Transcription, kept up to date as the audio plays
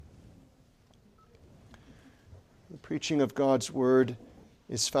preaching of God's Word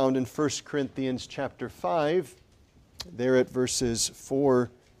is found in 1 Corinthians chapter 5, there at verses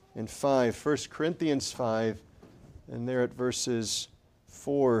 4 and 5. 1 Corinthians 5, and there at verses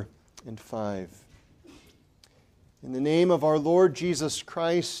 4 and 5. In the name of our Lord Jesus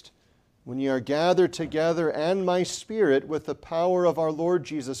Christ, when ye are gathered together, and my spirit with the power of our Lord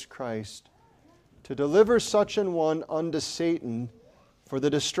Jesus Christ, to deliver such an one unto Satan for the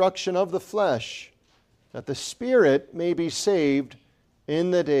destruction of the flesh, that the spirit may be saved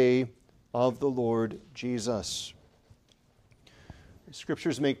in the day of the Lord Jesus. The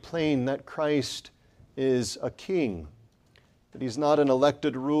Scriptures make plain that Christ is a king, that he's not an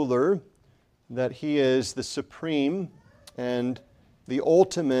elected ruler, that he is the supreme and the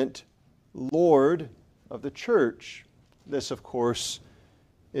ultimate Lord of the church. This, of course,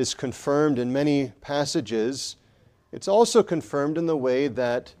 is confirmed in many passages. It's also confirmed in the way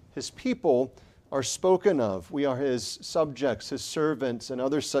that his people are spoken of. We are his subjects, his servants, and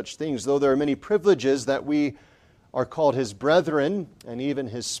other such things. Though there are many privileges that we are called his brethren and even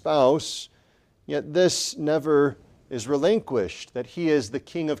his spouse, yet this never is relinquished, that he is the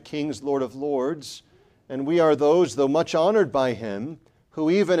King of kings, Lord of lords, and we are those, though much honored by him,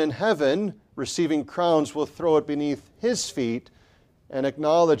 who even in heaven, receiving crowns, will throw it beneath his feet and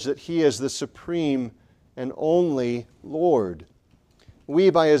acknowledge that he is the supreme and only Lord. We,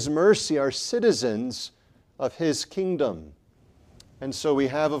 by his mercy, are citizens of his kingdom. And so we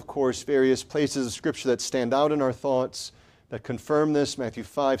have, of course, various places of Scripture that stand out in our thoughts that confirm this. Matthew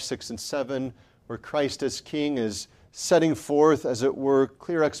 5, 6, and 7, where Christ as King is setting forth, as it were,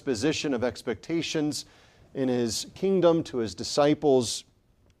 clear exposition of expectations in his kingdom to his disciples,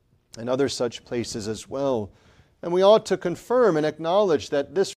 and other such places as well. And we ought to confirm and acknowledge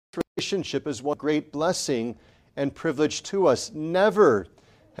that this relationship is one great blessing and privilege to us. Never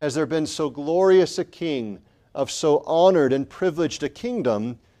has there been so glorious a king of so honored and privileged a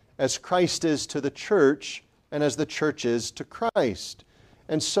kingdom as Christ is to the church and as the church is to Christ.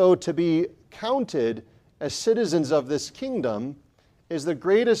 And so to be counted as citizens of this kingdom is the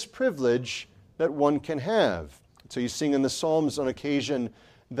greatest privilege that one can have. So you sing in the Psalms on occasion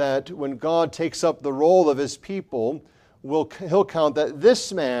that when God takes up the roll of his people, he'll count that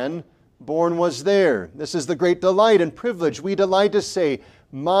this man born was there. This is the great delight and privilege. We delight to say,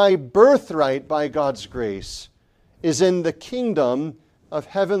 my birthright by God's grace is in the kingdom of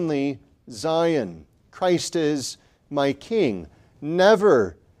heavenly Zion. Christ is my king.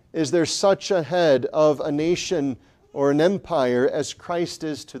 Never is there such a head of a nation or an empire as Christ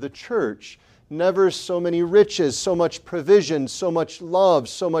is to the church. Never so many riches, so much provision, so much love,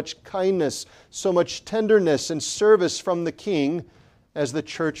 so much kindness, so much tenderness and service from the king as the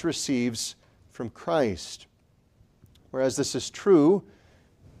church receives from Christ. Whereas this is true,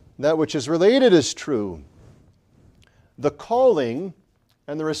 that which is related is true. The calling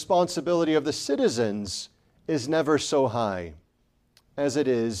and the responsibility of the citizens is never so high as it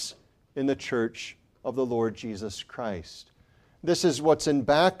is in the church of the Lord Jesus Christ. This is what's in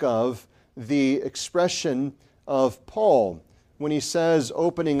back of the expression of Paul when he says,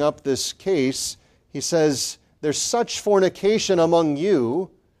 opening up this case, he says, there's such fornication among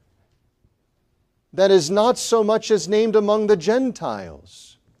you that is not so much as named among the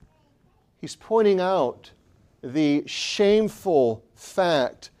Gentiles. He's pointing out the shameful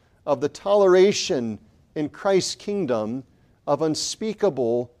fact of the toleration in Christ's kingdom of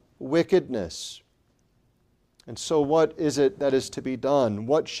unspeakable wickedness. And so what is it that is to be done?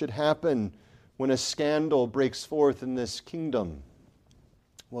 What should happen when a scandal breaks forth in this kingdom?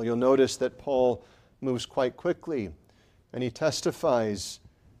 Well, you'll notice that Paul moves quite quickly, and he testifies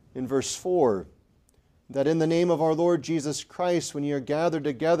in verse 4 that in the name of our Lord Jesus Christ, when ye are gathered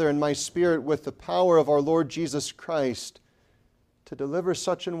together in my spirit with the power of our Lord Jesus Christ, to deliver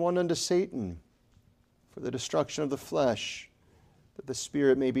such an one unto Satan for the destruction of the flesh, that the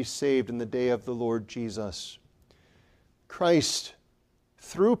spirit may be saved in the day of the Lord Jesus. Christ,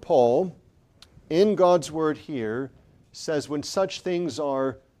 through Paul, in God's word here, says when such things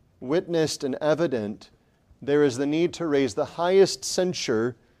are witnessed and evident, there is the need to raise the highest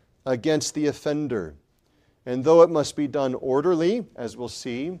censure against the offender. And though it must be done orderly, as we'll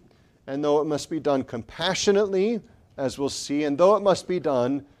see, and though it must be done compassionately, as we'll see, and though it must be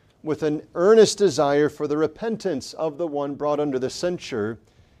done with an earnest desire for the repentance of the one brought under the censure,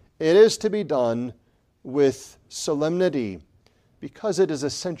 it is to be done with solemnity, because it is a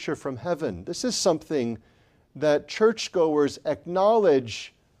censure from heaven. This is something that churchgoers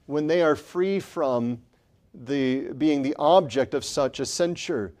acknowledge when they are free from being the object of such a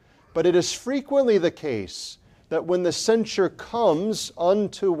censure. But it is frequently the case that when the censure comes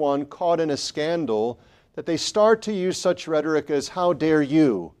unto one caught in a scandal, that they start to use such rhetoric as, how dare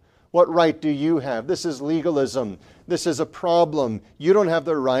you? What right do you have? This is legalism. This is a problem. You don't have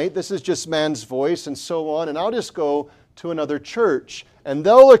the right. This is just man's voice, and so on. And I'll just go to another church, and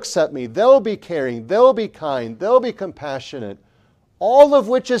they'll accept me. They'll be caring. They'll be kind. They'll be compassionate. All of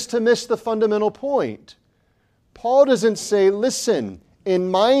which is to miss the fundamental point. Paul doesn't say, listen,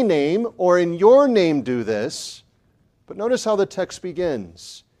 in my name or in your name do this. But notice how the text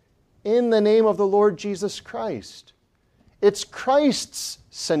begins. In the name of the Lord Jesus Christ. It's Christ's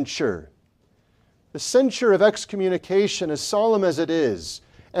censure. The censure of excommunication, as solemn as it is,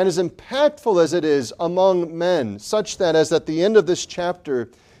 and as impactful as it is among men, such that as at the end of this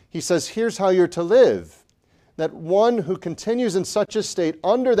chapter, he says, here's how you're to live. That one who continues in such a state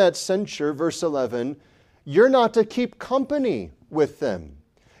under that censure, verse 11, you're not to keep company with them.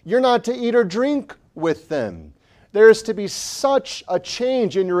 You're not to eat or drink with them. There is to be such a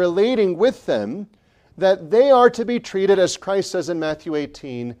change in your relating with them that they are to be treated, as Christ says in Matthew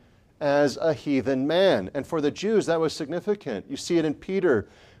 18, as a heathen man. And for the Jews, that was significant. You see it in Peter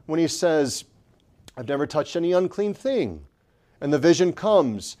when he says, I've never touched any unclean thing. And the vision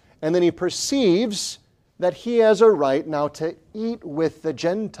comes, and then he perceives that he has a right now to eat with the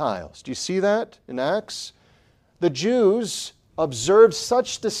Gentiles. Do you see that in Acts? The Jews observed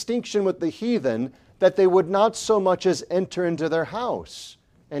such distinction with the heathen that they would not so much as enter into their house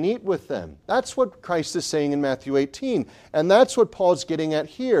and eat with them. That's what Christ is saying in Matthew 18. And that's what Paul's getting at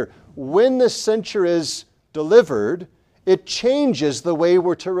here. When the censure is delivered, it changes the way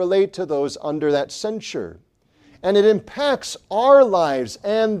we're to relate to those under that censure. And it impacts our lives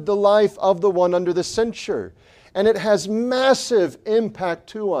and the life of the one under the censure. And it has massive impact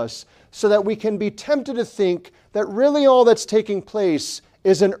to us so that we can be tempted to think that really all that's taking place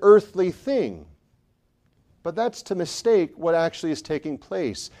is an earthly thing. But that's to mistake what actually is taking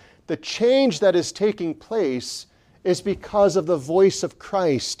place. The change that is taking place is because of the voice of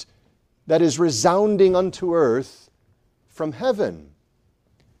Christ that is resounding unto earth from heaven.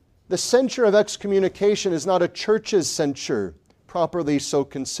 The censure of excommunication is not a church's censure, properly so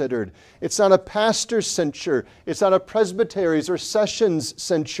considered. It's not a pastor's censure. It's not a presbytery's or session's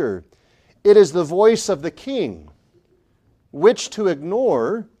censure. It is the voice of the King, which to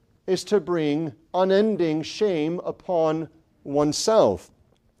ignore is to bring unending shame upon oneself,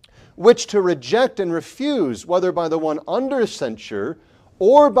 which to reject and refuse, whether by the one under censure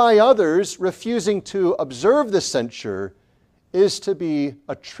or by others refusing to observe the censure, is to be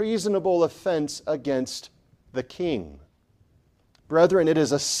a treasonable offense against the King. Brethren, it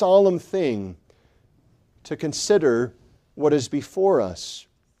is a solemn thing to consider what is before us.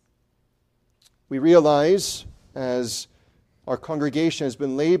 We realize, as our congregation has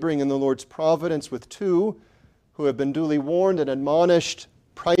been laboring in the Lord's providence with two who have been duly warned and admonished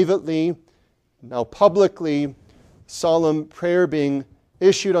privately, now publicly, solemn prayer being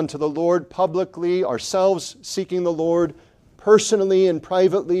issued unto the Lord publicly, ourselves seeking the Lord personally and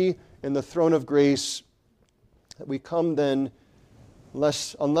privately in the throne of grace, that we come then,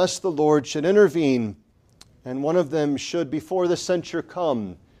 unless the Lord should intervene, and one of them should before the censure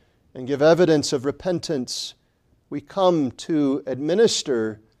come and give evidence of repentance, we come to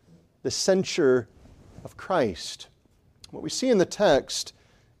administer the censure of Christ. What we see in the text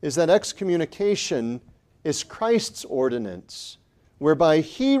is that excommunication is Christ's ordinance, whereby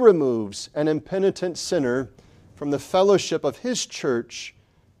He removes an impenitent sinner from the fellowship of His church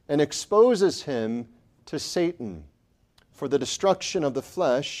and exposes him to Satan for the destruction of the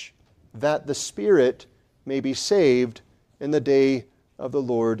flesh, that the spirit may be saved in the day of the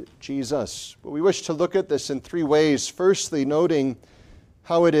Lord Jesus. But we wish to look at this in three ways. Firstly, noting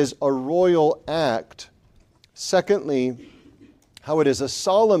how it is a royal act. Secondly, how it is a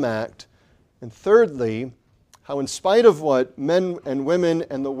solemn act. And thirdly, how in spite of what men and women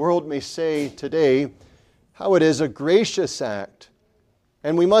and the world may say today, how it is a gracious act.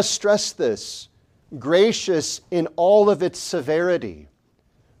 And we must stress this, gracious in all of its severity.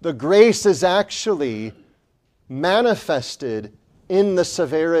 The grace is actually manifested in the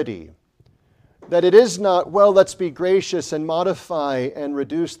severity. That it is not, well, let's be gracious and modify and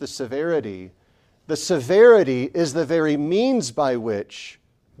reduce the severity. The severity is the very means by which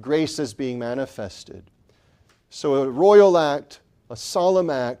grace is being manifested. So a royal act, a solemn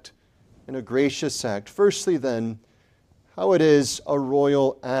act, and a gracious act. Firstly then, how it is a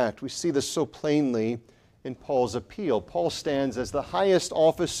royal act. We see this so plainly in Paul's appeal. Paul stands as the highest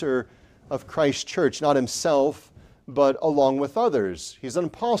officer of Christ's church, not himself, but along with others. He's an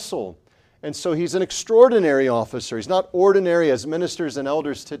apostle, and so he's an extraordinary officer. He's not ordinary as ministers and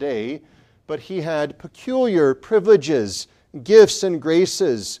elders today, but he had peculiar privileges, gifts, and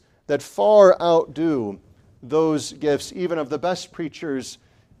graces that far outdo those gifts, even of the best preachers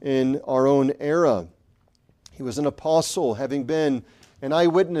in our own era. He was an apostle, having been an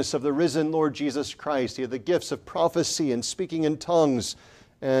eyewitness of the risen Lord Jesus Christ. He had the gifts of prophecy and speaking in tongues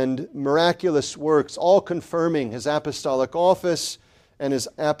and miraculous works, all confirming his apostolic office and his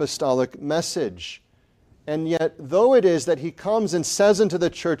apostolic message. And yet, though it is that he comes and says unto the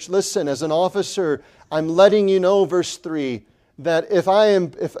church, listen, as an officer, I'm letting you know, verse 3, that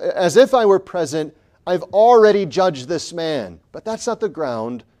as if I were present, I've already judged this man. But that's not the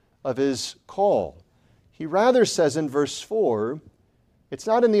ground of his call. He rather says in verse 4, it's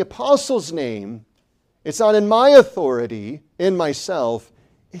not in the apostle's name, it's not in my authority, in myself,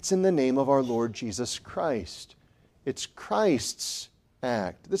 it's in the name of our Lord Jesus Christ. It's Christ's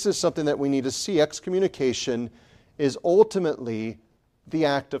act. This is something that we need to see. Excommunication is ultimately the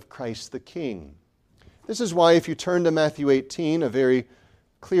act of Christ the King. This is why if you turn to Matthew 18, a very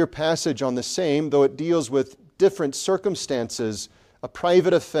clear passage on the same, though it deals with different circumstances, a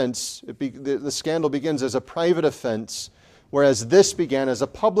private offense, the scandal begins as a private offense, whereas this began as a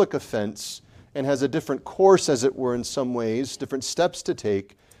public offense and has a different course, as it were, in some ways, different steps to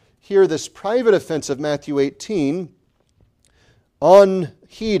take. Here, this private offense of Matthew 18,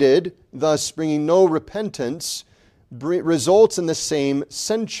 unheeded, thus bringing no repentance, results in the same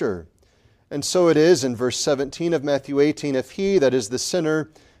censure. And so it is in verse 17 of Matthew 18, if he, that is the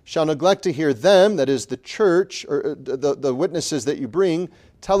sinner, shall neglect to hear them, that is the church, or the witnesses that you bring,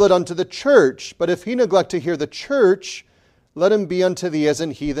 tell it unto the church. But if he neglect to hear the church, let him be unto thee as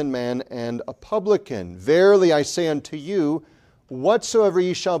an heathen man and a publican. Verily I say unto you, whatsoever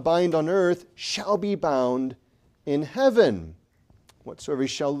ye shall bind on earth shall be bound in heaven. Whatsoever ye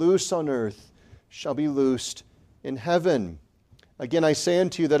shall loose on earth shall be loosed in heaven. Again I say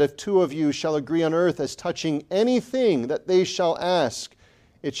unto you that if two of you shall agree on earth as touching anything that they shall ask,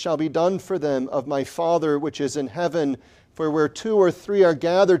 it shall be done for them of my Father which is in heaven. For where two or three are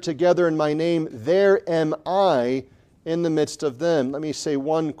gathered together in my name, there am I in the midst of them. Let me say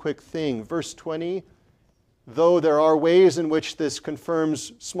one quick thing. Verse 20, though there are ways in which this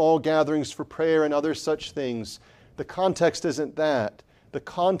confirms small gatherings for prayer and other such things, the context isn't that. The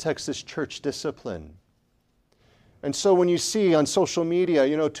context is church discipline. And so when you see on social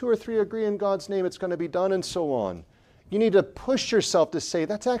media, two or three agree in God's name, it's going to be done and so on, you need to push yourself to say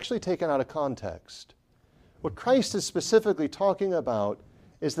that's actually taken out of context. What Christ is specifically talking about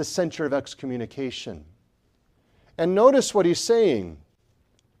is the censure of excommunication. And notice what he's saying.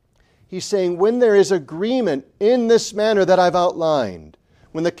 He's saying when there is agreement in this manner that I've outlined,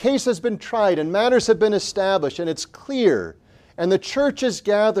 when the case has been tried and matters have been established and it's clear, and the church is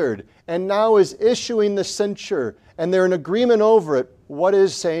gathered and now is issuing the censure, and they're in agreement over it,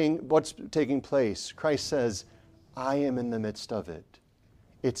 what's taking place? Christ says, I am in the midst of it.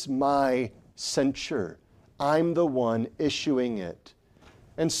 It's my censure. I'm the one issuing it.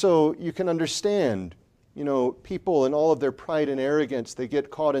 And so you can understand, people in all of their pride and arrogance, they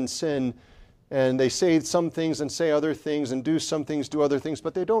get caught in sin and they say some things and say other things and do some things, do other things,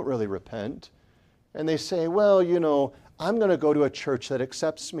 but they don't really repent. And they say, well, I'm going to go to a church that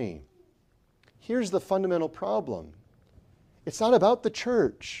accepts me. Here's the fundamental problem. It's not about the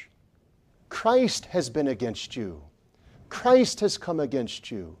church. Christ has been against you. Christ has come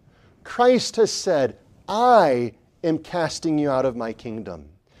against you. Christ has said, I am casting you out of my kingdom.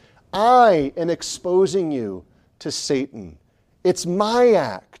 I am exposing you to Satan. It's my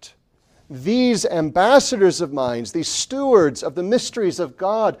act. These ambassadors of mine, these stewards of the mysteries of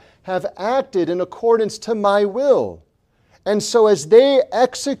God, have acted in accordance to my will. And so as they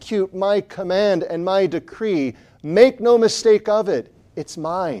execute my command and my decree, make no mistake of it, it's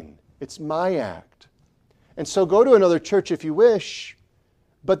mine. It's my act. And so go to another church if you wish,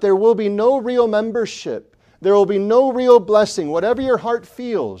 but there will be no real membership. There will be no real blessing, whatever your heart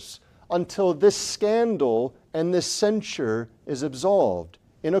feels, until this scandal and this censure is absolved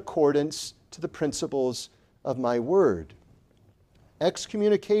in accordance to the principles of my word.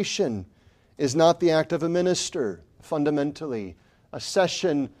 Excommunication is not the act of a minister, fundamentally. A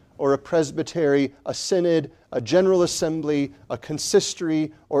session or a presbytery, a synod, a general assembly, a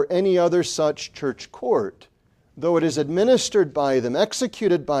consistory, or any other such church court. Though it is administered by them,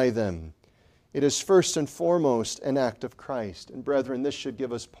 executed by them, it is first and foremost an act of Christ. And brethren, this should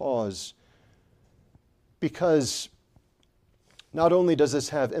give us pause, because not only does this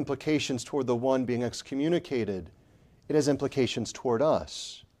have implications toward the one being excommunicated, it has implications toward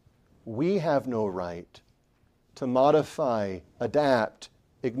us. We have no right to modify, adapt,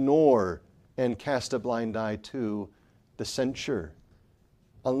 ignore, and cast a blind eye to the censure,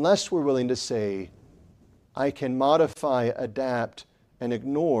 unless we're willing to say, I can modify, adapt, and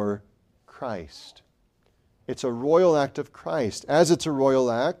ignore Christ. It's a royal act of Christ. As it's a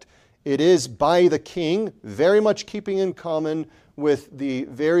royal act, it is by the king, very much keeping in common with the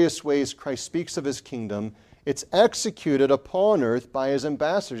various ways Christ speaks of his kingdom. It's executed upon earth by his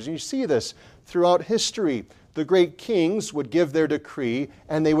ambassadors. And you see this throughout history. The great kings would give their decree,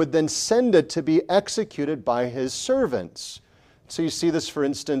 and they would then send it to be executed by his servants. So you see this, for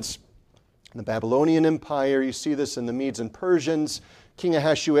instance, in the Babylonian Empire. You see this in the Medes and Persians. King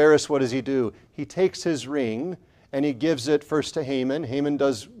Ahasuerus, what does he do? He takes his ring and he gives it first to Haman. Haman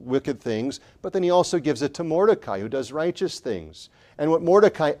does wicked things, but then he also gives it to Mordecai, who does righteous things. And what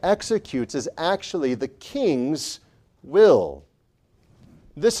Mordecai executes is actually the king's will.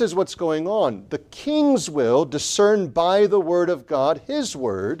 This is what's going on. The king's will, discerned by the word of God, his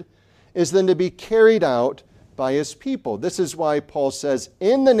word, is then to be carried out by his people. This is why Paul says,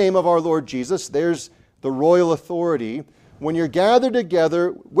 in the name of our Lord Jesus, there's the royal authority. When you're gathered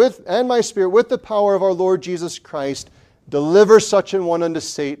together and my spirit with the power of our Lord Jesus Christ, deliver such an one unto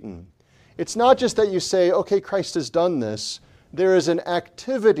Satan. It's not just that you say, okay, Christ has done this. There is an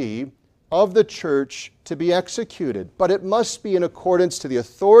activity of the church to be executed, but it must be in accordance to the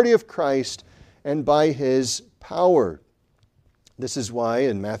authority of Christ and by his power. This is why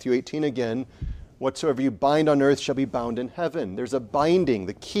in Matthew 18 again, whatsoever you bind on earth shall be bound in heaven. There's a binding.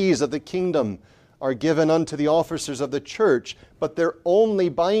 The keys of the kingdom are given unto the officers of the church, but they're only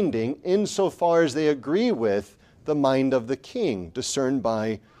binding insofar as they agree with the mind of the king, discerned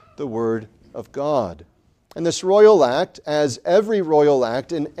by the word of God. And this royal act, as every royal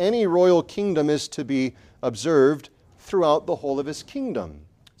act in any royal kingdom, is to be observed throughout the whole of his kingdom.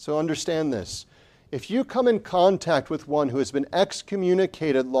 So understand this. If you come in contact with one who has been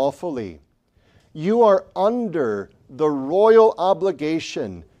excommunicated lawfully, you are under the royal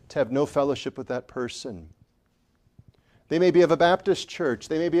obligation to have no fellowship with that person. They may be of a Baptist church,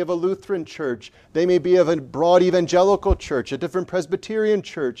 they may be of a Lutheran church, they may be of a broad evangelical church, a different Presbyterian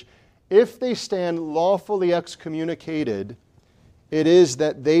church. If they stand lawfully excommunicated, it is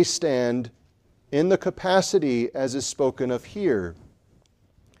that they stand in the capacity as is spoken of here.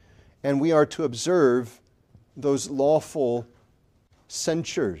 And we are to observe those lawful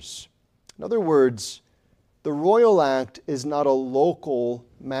censures. In other words, the royal act is not a local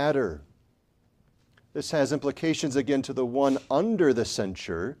matter. This has implications again to the one under the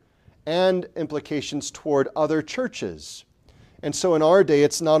censure and implications toward other churches. And so in our day,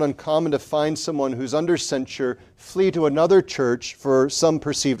 it's not uncommon to find someone who's under censure flee to another church for some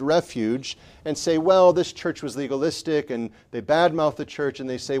perceived refuge and say, well, this church was legalistic, and they badmouth the church, and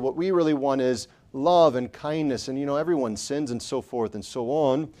they say, what we really want is love and kindness, and everyone sins and so forth and so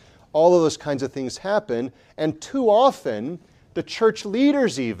on. All of those kinds of things happen, and too often, the church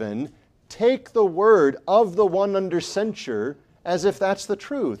leaders even take the word of the one under censure as if that's the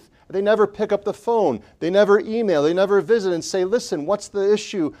truth. They never pick up the phone. They never email. They never visit and say, listen, what's the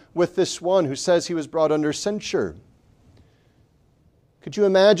issue with this one who says he was brought under censure? Could you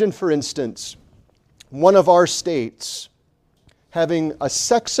imagine, for instance, one of our states having a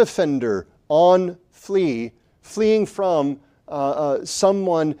sex offender on fleeing from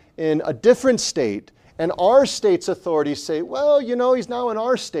someone in a different state, and our state's authorities say, well, he's now in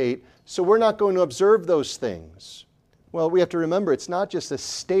our state, so we're not going to observe those things. Well, we have to remember, it's not just a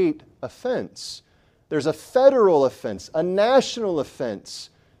state offense. There's a federal offense, a national offense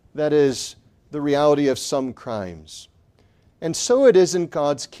that is the reality of some crimes. And so it is in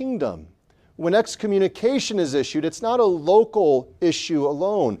God's kingdom. When excommunication is issued, it's not a local issue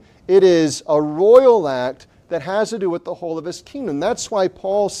alone. It is a royal act that has to do with the whole of his kingdom. That's why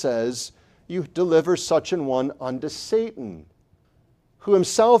Paul says, you deliver such an one unto Satan, who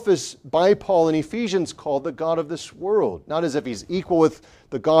himself is, by Paul in Ephesians, called the god of this world. Not as if he's equal with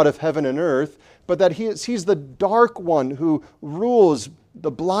the God of heaven and earth, but that he's the dark one who rules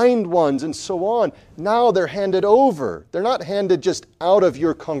the blind ones and so on. Now they're handed over. They're not handed just out of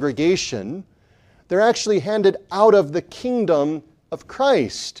your congregation. They're actually handed out of the kingdom of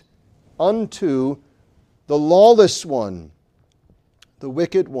Christ unto the lawless one, the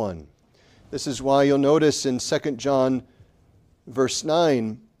wicked one. This is why you'll notice in 2 John verse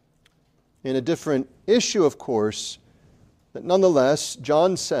 9, in a different issue, of course, that nonetheless,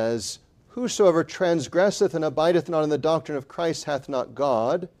 John says, whosoever transgresseth and abideth not in the doctrine of Christ hath not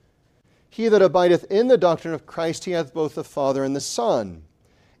God. He that abideth in the doctrine of Christ, he hath both the Father and the Son.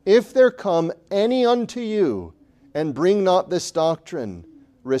 If there come any unto you, and bring not this doctrine,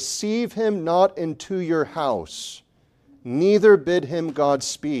 receive him not into your house, neither bid him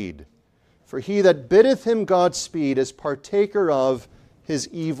Godspeed. For he that biddeth him Godspeed is partaker of his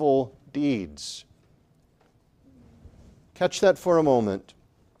evil deeds. Catch that for a moment.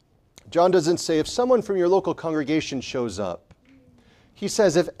 John doesn't say, if someone from your local congregation shows up. He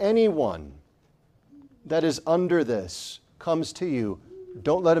says, if anyone that is under this comes to you,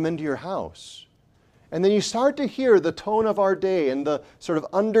 don't let him into your house. And then you start to hear the tone of our day and the sort of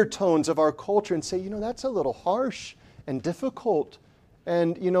undertones of our culture and say, that's a little harsh and difficult.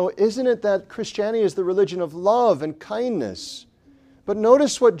 And, isn't it that Christianity is the religion of love and kindness? But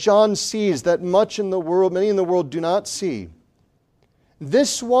notice what John sees that many in the world do not see.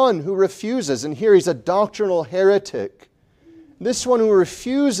 This one who refuses, and here he's a doctrinal heretic, this one who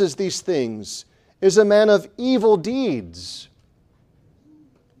refuses these things is a man of evil deeds.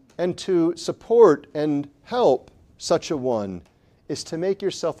 And to support and help such a one is to make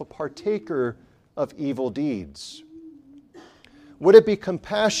yourself a partaker of evil deeds. Would it be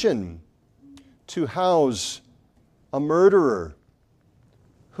compassion to house a murderer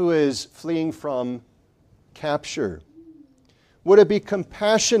who is fleeing from capture? Would it be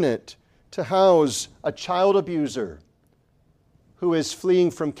compassionate to house a child abuser who is fleeing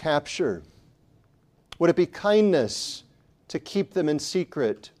from capture? Would it be kindness to keep them in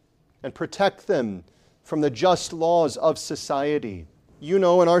secret and protect them from the just laws of society? In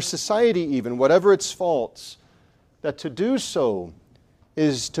our society even, whatever its faults, that to do so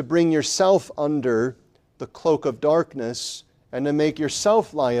is to bring yourself under the cloak of darkness and to make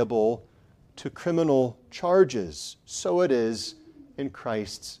yourself liable to criminal charges. So it is in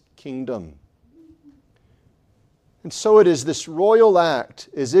Christ's kingdom. And so it is, this royal act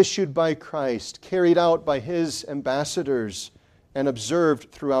is issued by Christ, carried out by his ambassadors, and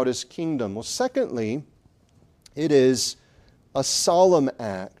observed throughout his kingdom. Well, secondly, it is a solemn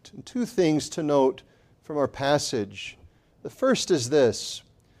act. And two things to note from our passage. The first is this.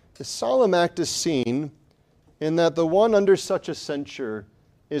 The solemn act is seen in that the one under such a censure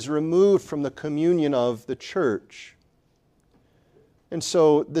is removed from the communion of the church. And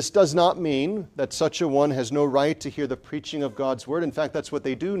so this does not mean that such a one has no right to hear the preaching of God's word. In fact, that's what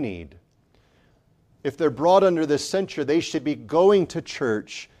they do need. If they're brought under this censure, they should be going to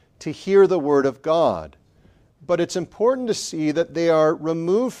church to hear the word of God. But it's important to see that they are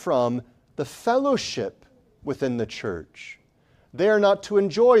removed from the fellowship within the church. They are not to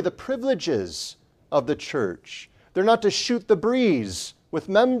enjoy the privileges of the church. They're not to shoot the breeze with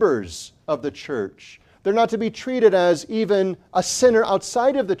members of the church. They're not to be treated as even a sinner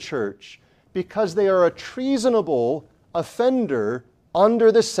outside of the church because they are a treasonable offender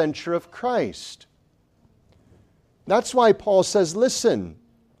under the censure of Christ. That's why Paul says, listen,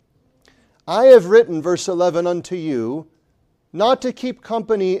 I have written, verse 11, unto you, not to keep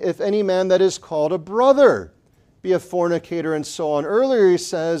company if any man that is called a brother be a fornicator, and so on. Earlier he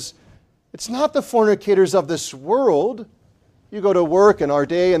says, it's not the fornicators of this world. You go to work in our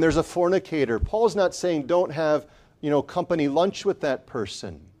day and there's a fornicator. Paul's not saying don't have, company lunch with that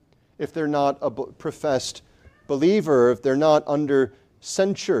person if they're not a professed believer, if they're not under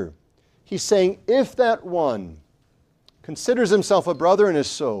censure. He's saying if that one considers himself a brother and is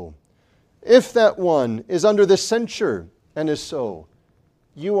so, if that one is under the censure and is so,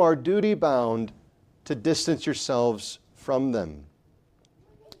 you are duty bound to distance yourselves from them.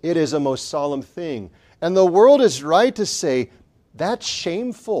 It is a most solemn thing. And the world is right to say, that's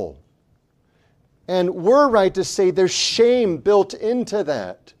shameful. And we're right to say there's shame built into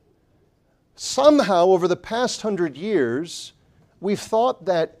that. Somehow, over the past 100 years, we've thought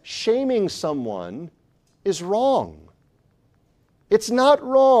that shaming someone is wrong. It's not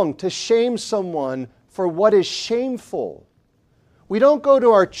wrong to shame someone for what is shameful. We don't go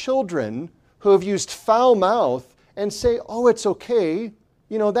to our children who have used foul mouth and say, oh, it's okay.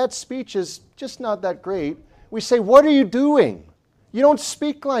 That speech is just not that great. We say, what are you doing? You don't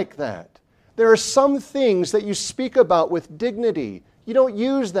speak like that. There are some things that you speak about with dignity. You don't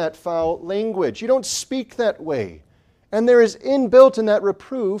use that foul language. You don't speak that way. And there is inbuilt in that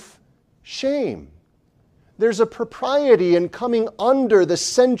reproof shame. There's a propriety in coming under the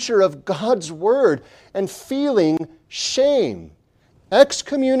censure of God's word and feeling shame.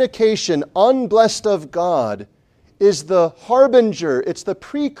 Excommunication, unblessed of God, is the harbinger, it's the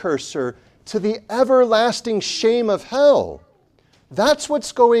precursor to the everlasting shame of hell. That's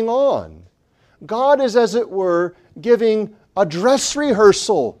what's going on. God is, as it were, giving a dress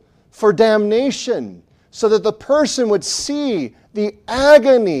rehearsal for damnation so that the person would see the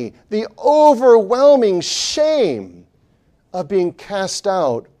agony, the overwhelming shame of being cast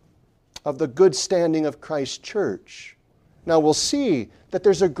out of the good standing of Christ's church. Now we'll see that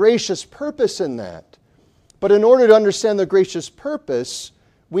there's a gracious purpose in that. But in order to understand the gracious purpose,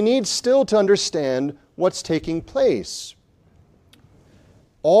 we need still to understand what's taking place.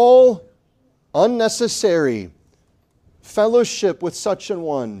 All unnecessary fellowship with such an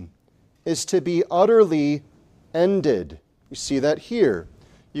one is to be utterly ended. You see that here.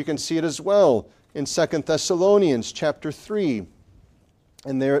 You can see it as well in 2 Thessalonians chapter 3.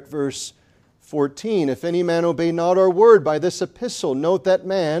 And there at verse 14, if any man obey not our word by this epistle, note that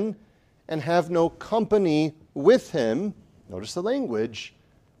man, and have no company with him, notice the language,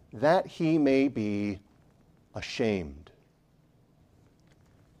 that he may be ashamed.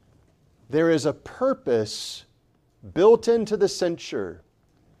 There is a purpose built into the censure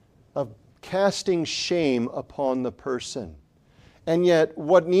of casting shame upon the person. And yet,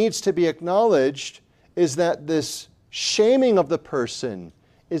 what needs to be acknowledged is that this shaming of the person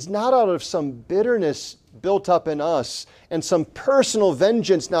is not out of some bitterness built up in us and some personal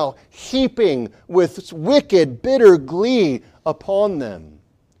vengeance now heaping with wicked, bitter glee upon them.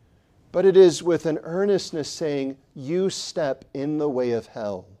 But it is with an earnestness saying, you step in the way of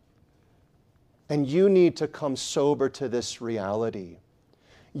hell. And you need to come sober to this reality.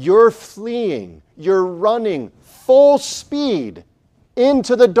 You're fleeing, you're running full speed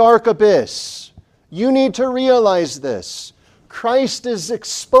into the dark abyss. You need to realize this. Christ is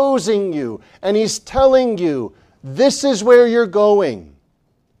exposing you, and He's telling you, this is where you're going.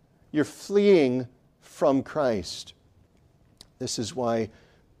 You're fleeing from Christ. This is why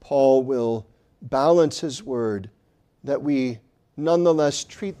Paul will balance his word, that we nonetheless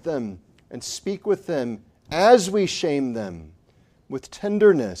treat them and speak with them as we shame them with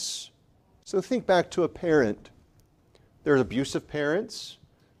tenderness. So think back to a parent. There are abusive parents.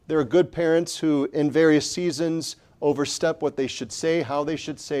 There are good parents who, in various seasons, overstep what they should say, how they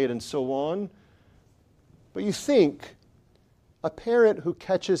should say it, and so on. But you think, a parent who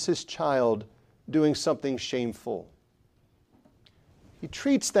catches his child doing something shameful, he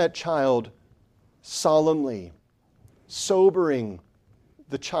treats that child solemnly, sobering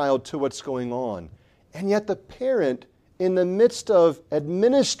the child to what's going on. And yet the parent, in the midst of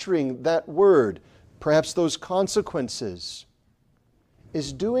administering that word, perhaps those consequences,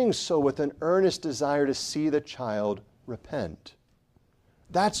 is doing so with an earnest desire to see the child repent.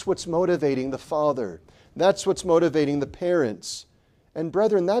 That's what's motivating the father. That's what's motivating the parents. And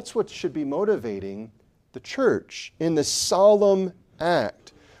brethren, that's what should be motivating the church in this solemn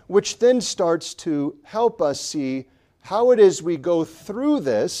act, which then starts to help us see how it is we go through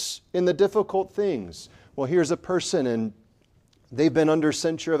this in the difficult things. Well, here's a person and they've been under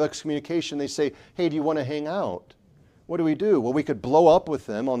censure of excommunication. They say, hey, do you want to hang out? What do we do? Well, we could blow up with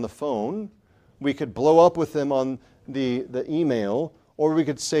them on the phone. We could blow up with them on the email. Or we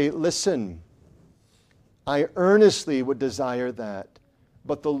could say, listen, I earnestly would desire that,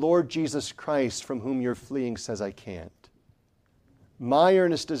 but the Lord Jesus Christ, from whom you're fleeing, says I can't. My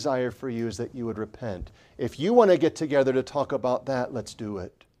earnest desire for you is that you would repent. If you want to get together to talk about that, let's do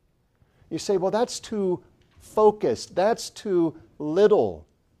it. You say, well, that's too focused. That's too little.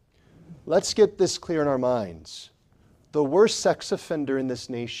 Let's get this clear in our minds. The worst sex offender in this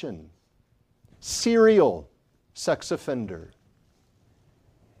nation, serial sex offender,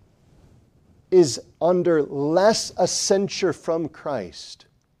 is under less a censure from Christ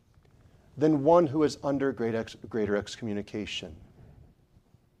than one who is under greater excommunication.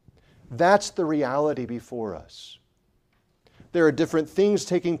 That's the reality before us. There are different things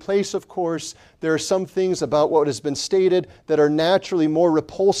taking place, of course. There are some things about what has been stated that are naturally more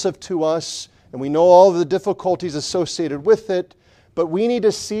repulsive to us, and we know all of the difficulties associated with it, but we need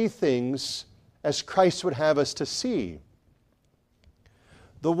to see things as Christ would have us to see.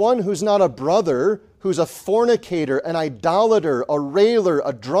 The one who's not a brother, who's a fornicator, an idolater, a railer,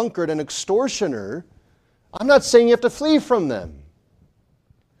 a drunkard, an extortioner, I'm not saying you have to flee from them.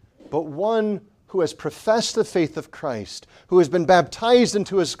 But one who has professed the faith of Christ, who has been baptized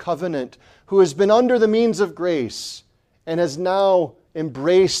into His covenant, who has been under the means of grace, and has now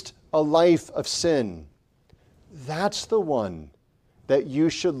embraced a life of sin, that's the one that you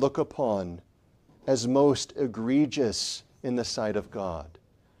should look upon as most egregious in the sight of God.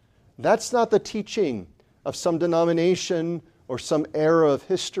 That's not the teaching of some denomination or some era of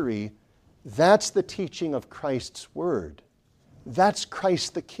history. That's the teaching of Christ's Word. That's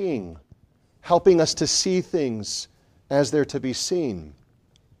Christ the King, helping us to see things as they're to be seen.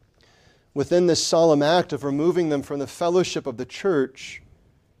 Within this solemn act of removing them from the fellowship of the church,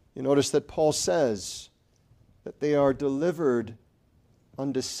 you notice that Paul says that they are delivered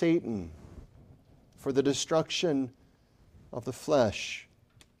unto Satan for the destruction of the flesh.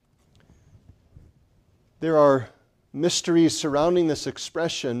 There are mysteries surrounding this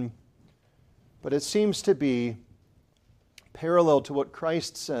expression, but it seems to be parallel to what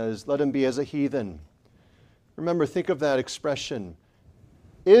Christ says, let him be as a heathen. Remember, think of that expression.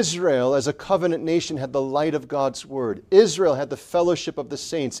 Israel, as a covenant nation, had the light of God's word. Israel had the fellowship of the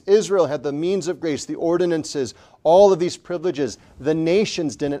saints. Israel had the means of grace, the ordinances, all of these privileges. The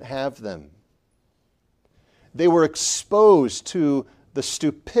nations didn't have them. They were exposed to the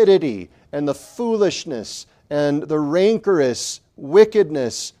stupidity and the foolishness and the rancorous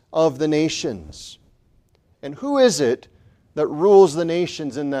wickedness of the nations. And who is it that rules the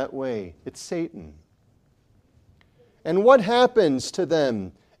nations in that way? It's Satan. And what happens to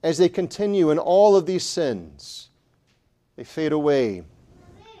them as they continue in all of these sins? They fade away.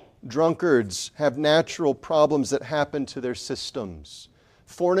 Drunkards have natural problems that happen to their systems.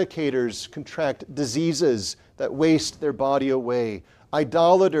 Fornicators contract diseases that waste their body away.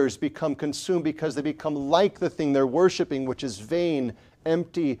 Idolaters become consumed because they become like the thing they're worshiping, which is vain,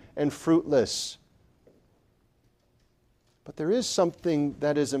 empty, and fruitless. But there is something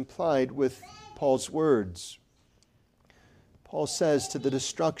that is implied with Paul's words. Paul says, to the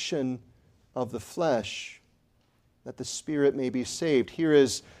destruction of the flesh, that the spirit may be saved. Here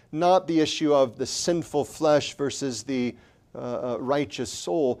is not the issue of the sinful flesh versus the righteous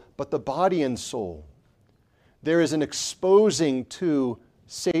soul, but the body and soul. There is an exposing to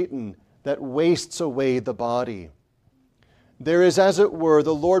Satan that wastes away the body. There is, as it were,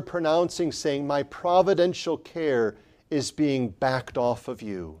 the Lord pronouncing, saying, my providential care is being backed off of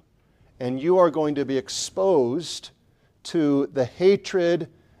you, and you are going to be exposed to the hatred,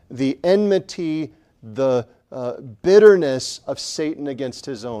 the enmity, the bitterness of Satan against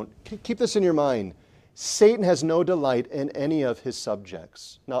his own. Keep this in your mind. Satan has no delight in any of his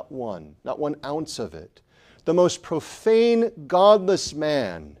subjects. Not one ounce of it. The most profane, godless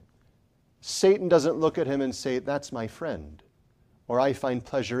man, Satan doesn't look at him and say, that's my friend, or I find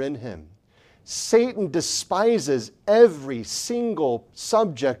pleasure in him. Satan despises every single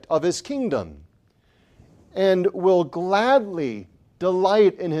subject of his kingdom and will gladly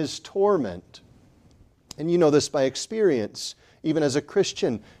delight in his torment. And you know this by experience. Even as a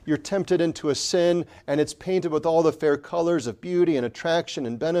Christian, you're tempted into a sin, and it's painted with all the fair colors of beauty and attraction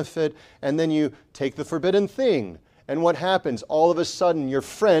and benefit, and then you take the forbidden thing. And what happens? All of a sudden, your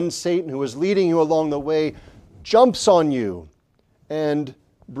friend, Satan, who was leading you along the way, jumps on you and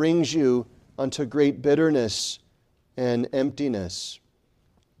brings you unto great bitterness and emptiness.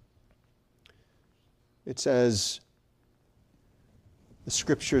 It's as the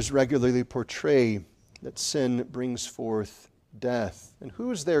Scriptures regularly portray that sin brings forth death. And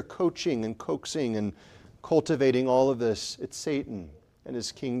who's there coaching and coaxing and cultivating all of this? It's Satan and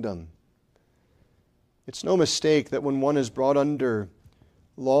his kingdom. It's no mistake that when one is brought under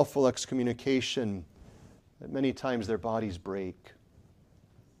lawful excommunication, that many times their bodies break.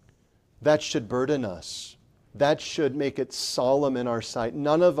 That should burden us. That should make it solemn in our sight.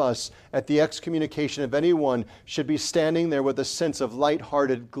 None of us at the excommunication of anyone should be standing there with a sense of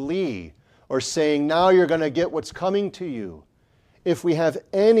lighthearted glee or saying, now you're going to get what's coming to you. If we have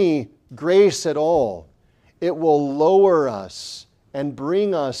any grace at all, it will lower us and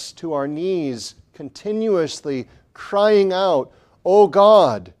bring us to our knees continuously crying out, O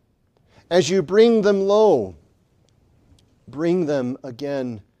God, as you bring them low, bring them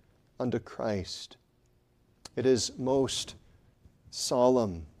again unto Christ. It is most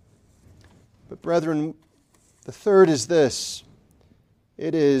solemn. But brethren, the third is this.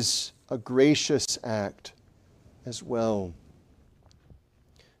 It is a gracious act as well.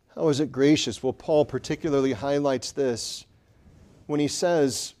 How is it gracious? Well, Paul particularly highlights this when he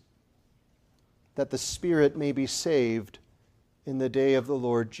says that the spirit may be saved in the day of the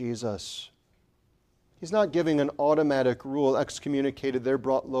Lord Jesus. He's not giving an automatic rule, excommunicated, they're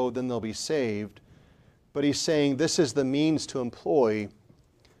brought low, then they'll be saved. But he's saying this is the means to employ,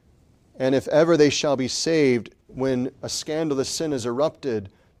 and if ever they shall be saved when a scandalous sin is erupted,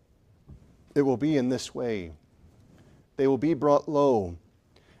 it will be in this way. They will be brought low.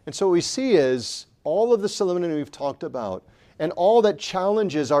 And so what we see is all of the solemnity we've talked about and all that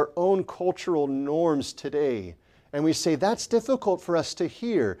challenges our own cultural norms today. And we say, that's difficult for us to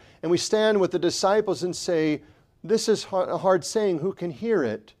hear. And we stand with the disciples and say, this is a hard saying, who can hear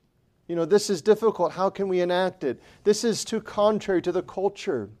it? You know, this is difficult, how can we enact it? This is too contrary to the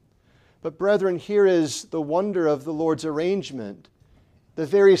culture. But brethren, here is the wonder of the Lord's arrangement, the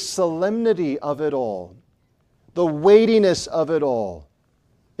very solemnity of it all, the weightiness of it all,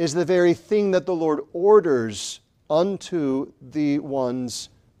 is the very thing that the Lord orders unto the one's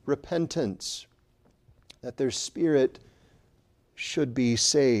repentance, that their spirit should be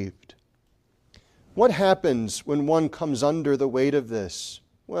saved. What happens when one comes under the weight of this?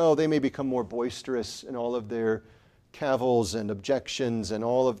 Well, they may become more boisterous in all of their cavils and objections and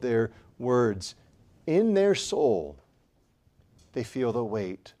all of their words. In their soul, they feel the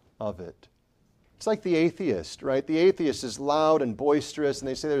weight of it. It's like the atheist, right? The atheist is loud and boisterous, and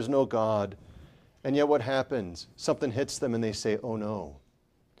they say there's no God. And yet what happens? Something hits them, and they say, oh no.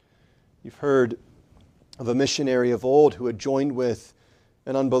 You've heard of a missionary of old who had joined with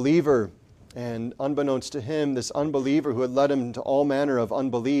an unbeliever, and unbeknownst to him, this unbeliever who had led him into all manner of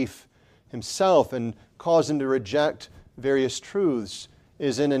unbelief himself and caused him to reject various truths,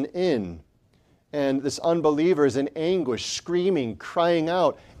 is in an inn. And this unbeliever is in anguish, screaming, crying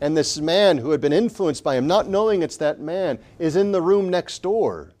out. And this man who had been influenced by him, not knowing it's that man, is in the room next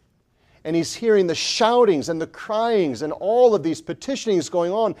door. And he's hearing the shoutings and the cryings and all of these petitionings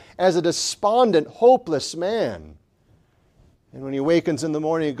going on as a despondent, hopeless man. And when he awakens in the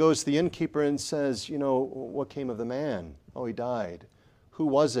morning, he goes to the innkeeper and says, you know, what came of the man? Oh, he died. Who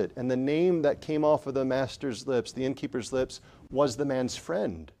was it? And the name that came off of the master's lips, the innkeeper's lips, was the man's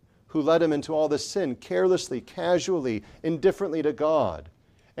friend, who led him into all this sin, carelessly, casually, indifferently to God.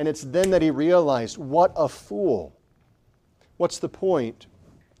 And it's then that he realized, what a fool. What's the point?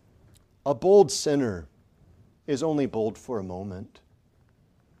 A bold sinner is only bold for a moment,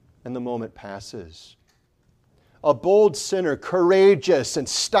 and the moment passes. A bold sinner, courageous and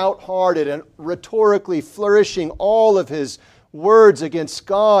stout-hearted and rhetorically flourishing all of his words against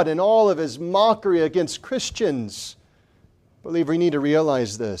God and all of his mockery against Christians. Believer, you need to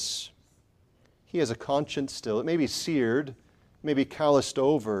realize this. He has a conscience still. It may be seared, it may be calloused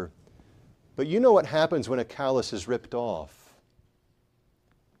over, but you know what happens when a callus is ripped off.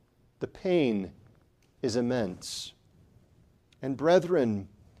 The pain is immense. And brethren,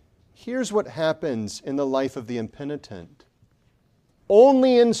 here's what happens in the life of the impenitent.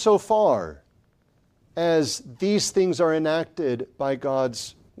 Only insofar as these things are enacted by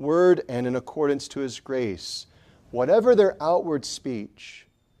God's word and in accordance to His grace, whatever their outward speech,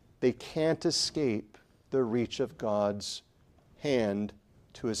 they can't escape the reach of God's hand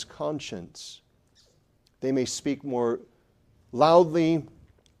to His conscience. They may speak more loudly,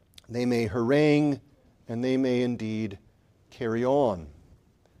 they may harangue, and they may indeed carry on.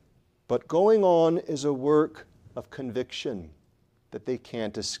 But going on is a work of conviction that they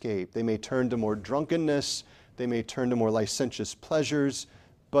can't escape. They may turn to more drunkenness, they may turn to more licentious pleasures,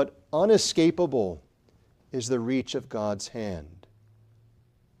 but unescapable is the reach of God's hand.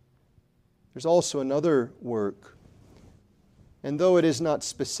 There's also another work, and though it is not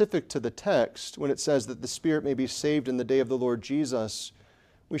specific to the text, when it says that the Spirit may be saved in the day of the Lord Jesus,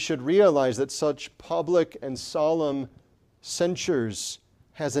 we should realize that such public and solemn censures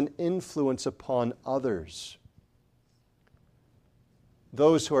has an influence upon others.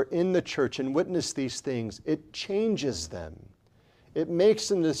 Those who are in the church and witness these things, it changes them. It makes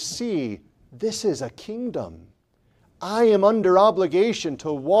them to see, this is a kingdom. I am under obligation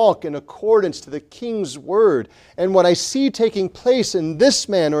to walk in accordance to the King's word. And what I see taking place in this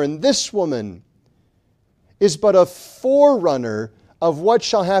man or in this woman is but a forerunner of what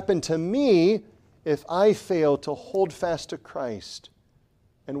shall happen to me if I fail to hold fast to Christ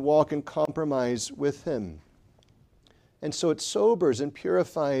and walk in compromise with Him. And so it sobers and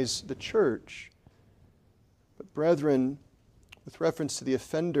purifies the church. But brethren, with reference to the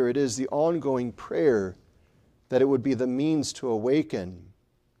offender, it is the ongoing prayer that it would be the means to awaken.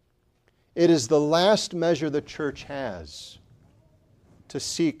 It is the last measure the church has to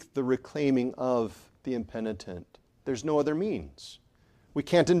seek the reclaiming of the impenitent. There's no other means. We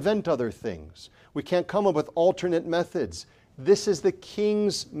can't invent other things. We can't come up with alternate methods. This is the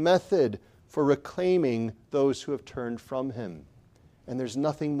King's method for reclaiming those who have turned from Him. And there's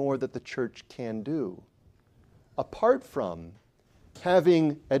nothing more that the church can do, apart from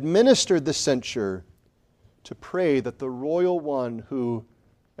having administered the censure, to pray that the royal one who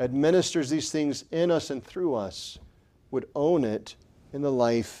administers these things in us and through us would own it in the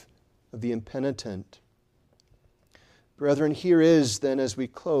life of the impenitent. Brethren, here is then, as we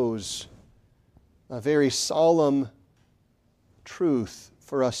close, a very solemn truth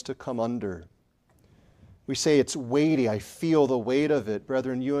for us to come under. We say it's weighty. I feel the weight of it.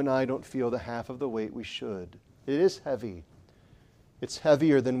 Brethren, you and I don't feel the half of the weight we should. It is heavy. It's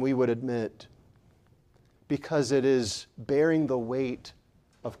heavier than we would admit, because it is bearing the weight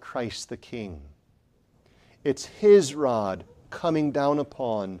of Christ the King. It's His rod coming down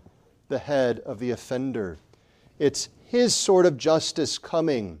upon the head of the offender. It's His sword of justice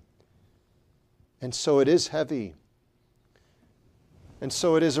coming. And so it is heavy. And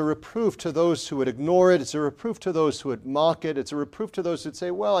so it is a reproof to those who would ignore it. It's a reproof to those who would mock it. It's a reproof to those who would say,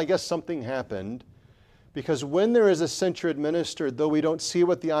 well, I guess something happened. Because when there is a censure administered, though we don't see it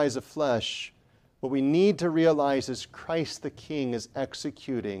with the eyes of flesh, what we need to realize is Christ the King is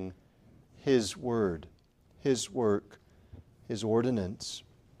executing His word, His work, his ordinance.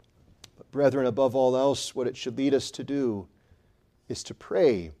 But brethren, above all else, what it should lead us to do is to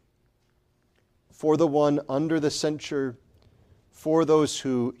pray for the one under the censure, for those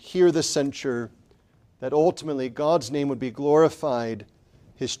who hear the censure, that ultimately God's name would be glorified,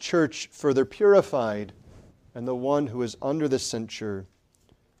 his church further purified, and the one who is under the censure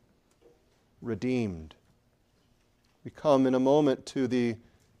redeemed. We come in a moment to the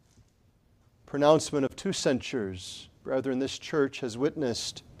pronouncement of two censures. Brethren, this church has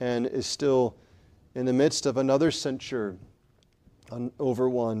witnessed and is still in the midst of another censure over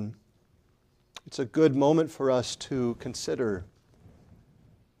one. It's a good moment for us to consider,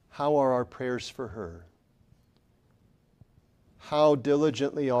 how are our prayers for her? How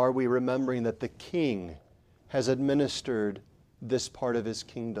diligently are we remembering that the King has administered this part of his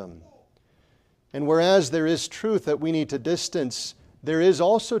kingdom? And whereas there is truth that we need to distance, there is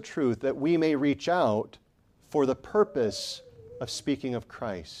also truth that we may reach out for the purpose of speaking of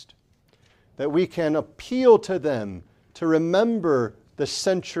Christ. That we can appeal to them to remember the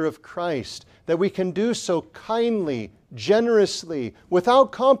censure of Christ, that we can do so kindly, generously,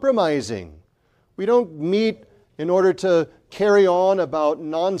 without compromising. We don't meet in order to carry on about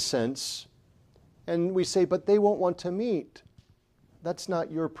nonsense, and we say, but they won't want to meet. That's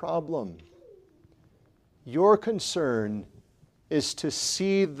not your problem. Your concern is to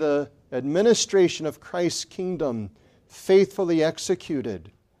see the administration of Christ's kingdom faithfully executed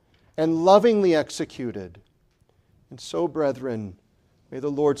and lovingly executed. And so, brethren, may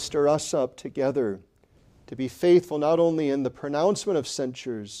the Lord stir us up together to be faithful not only in the pronouncement of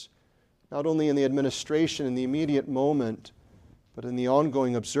censures, not only in the administration in the immediate moment, but in the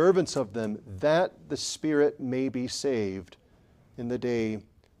ongoing observance of them, that the Spirit may be saved in the day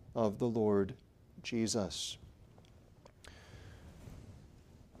of the Lord Jesus.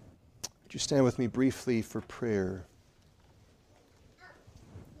 Would you stand with me briefly for prayer?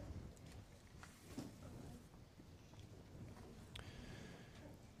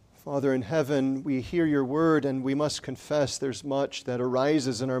 Father in heaven, we hear your word, and we must confess there's much that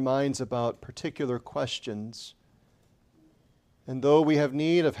arises in our minds about particular questions. And though we have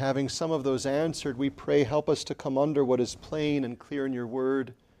need of having some of those answered, we pray, help us to come under what is plain and clear in your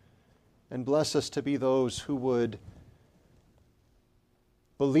word, and bless us to be those who would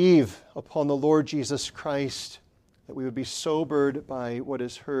believe upon the Lord Jesus Christ, that we would be sobered by what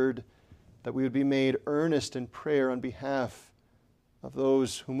is heard, that we would be made earnest in prayer on behalf of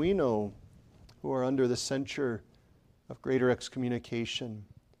those whom we know who are under the censure of greater excommunication.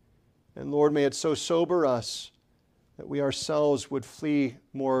 And Lord, may it so sober us that we ourselves would flee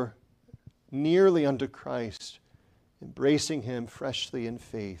more nearly unto Christ, embracing him freshly in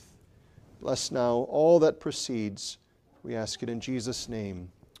faith. Bless now all that proceeds. We ask it in Jesus'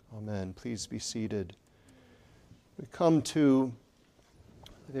 name. Amen. Please be seated. We come to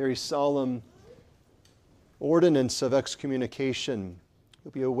a very solemn ordinance of excommunication.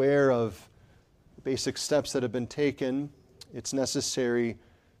 You'll be aware of the basic steps that have been taken. It's necessary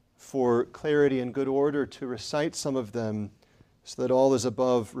for clarity and good order to recite some of them so that all is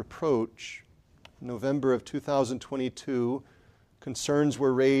above reproach. In November of 2022, concerns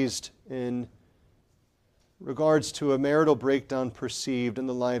were raised in regards to a marital breakdown perceived in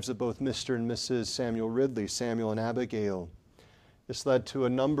the lives of both Mr. and Mrs. Samuel Ridley, Samuel and Abigail. This led to a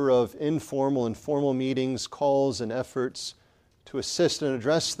number of informal and formal meetings, calls, and efforts to assist and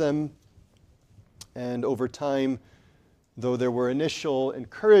address them. And over time, though there were initial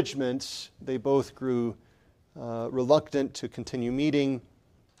encouragements, they both grew reluctant to continue meeting.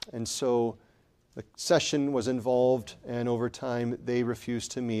 And so the session was involved, and over time they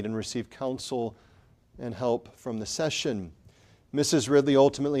refused to meet and receive counsel and help from the session. Mrs. Ridley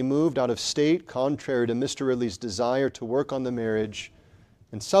ultimately moved out of state, contrary to Mr. Ridley's desire to work on the marriage,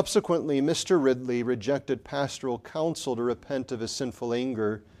 and subsequently Mr. Ridley rejected pastoral counsel to repent of his sinful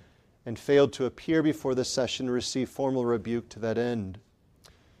anger and failed to appear before the session to receive formal rebuke to that end.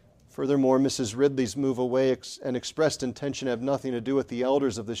 Furthermore, Mrs. Ridley's move away and expressed intention to have nothing to do with the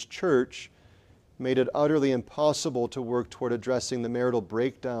elders of this church made it utterly impossible to work toward addressing the marital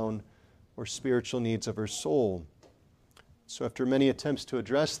breakdown or spiritual needs of her soul. So after many attempts to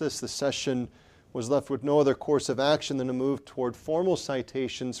address this, the session was left with no other course of action than to move toward formal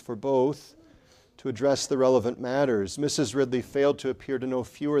citations for both to address the relevant matters. Mrs. Ridley failed to appear to no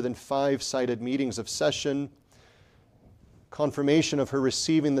fewer than 5 cited meetings of session. Confirmation of her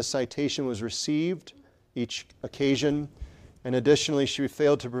receiving the citation was received each occasion, and additionally she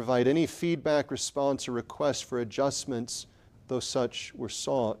failed to provide any feedback, response, or request for adjustments, though such were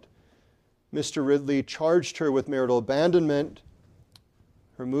sought. Mr. Ridley charged her with marital abandonment.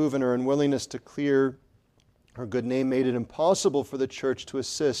 Her move and her unwillingness to clear Her good name made it impossible for the church to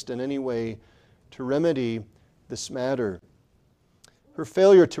assist in any way to remedy this matter. Her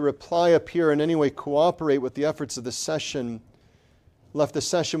failure to reply, appear, in any way cooperate with the efforts of the session left the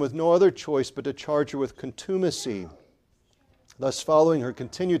session with no other choice but to charge her with contumacy. Thus, following her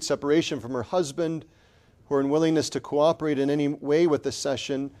continued separation from her husband, her unwillingness to cooperate in any way with the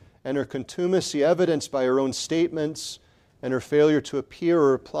session, and her contumacy evidenced by her own statements, and her failure to appear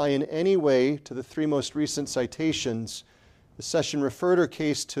or reply in any way to the three most recent citations, the session referred her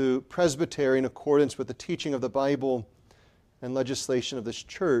case to presbytery in accordance with the teaching of the Bible and legislation of this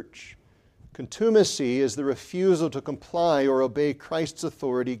church. Contumacy is the refusal to comply or obey Christ's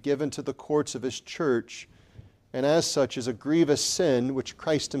authority given to the courts of his church, and as such is a grievous sin which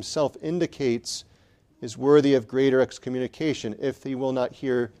Christ himself indicates is worthy of greater excommunication. If he will not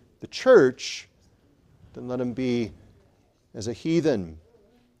hear the church, then let him be as a heathen.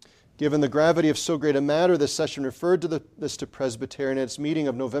 Given the gravity of so great a matter, this session referred to this to presbytery, and at its meeting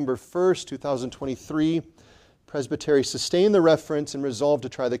of November 1st, 2023, presbytery sustained the reference and resolved to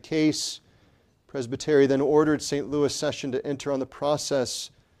try the case. Presbytery then ordered St. Louis session to enter on the process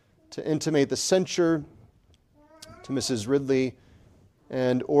to intimate the censure to Mrs. Ridley,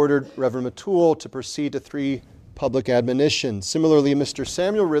 and ordered Reverend Matul to proceed to 3 public admonitions. Similarly, Mr.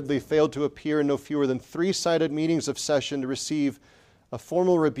 Samuel Ridley failed to appear in no fewer than 3 cited meetings of session to receive a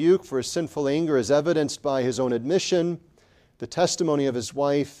formal rebuke for his sinful anger as evidenced by his own admission, the testimony of his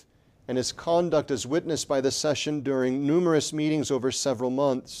wife, and his conduct as witnessed by the session during numerous meetings over several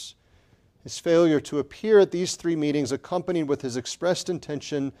months. His failure to appear at these 3 meetings, accompanied with his expressed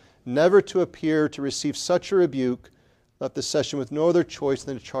intention never to appear to receive such a rebuke, left the session with no other choice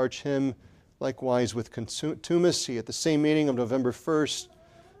than to charge him likewise with contumacy. At the same meeting of November 1st,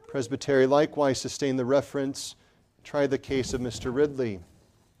 presbytery likewise sustained the reference, tried the case of Mr. Ridley.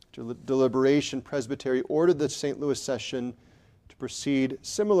 To deliberation, presbytery ordered the St. Louis session to proceed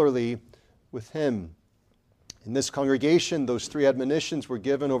similarly with him. In this congregation, those 3 admonitions were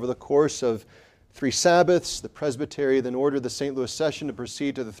given over the course of 3 Sabbaths. The presbytery then ordered the St. Louis session to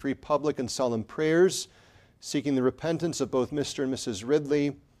proceed to the 3 public and solemn prayers, seeking the repentance of both Mr. and Mrs.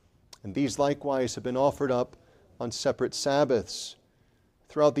 Ridley, and these likewise have been offered up on separate Sabbaths.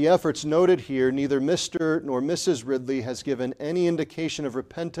 Throughout the efforts noted here, neither Mr. nor Mrs. Ridley has given any indication of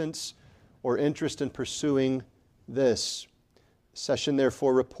repentance or interest in pursuing this. The session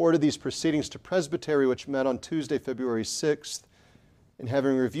therefore reported these proceedings to presbytery, which met on Tuesday, February 6th. And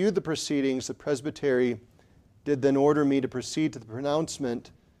having reviewed the proceedings, the presbytery did then order me to proceed to the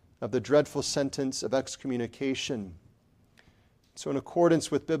pronouncement of the dreadful sentence of excommunication. So in accordance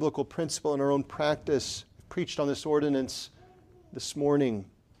with biblical principle and our own practice, I preached on this ordinance this morning.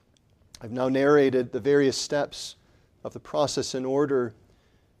 I've now narrated the various steps of the process in order,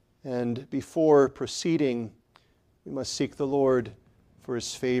 and before proceeding, we must seek the Lord for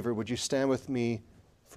his favor. Would you stand with me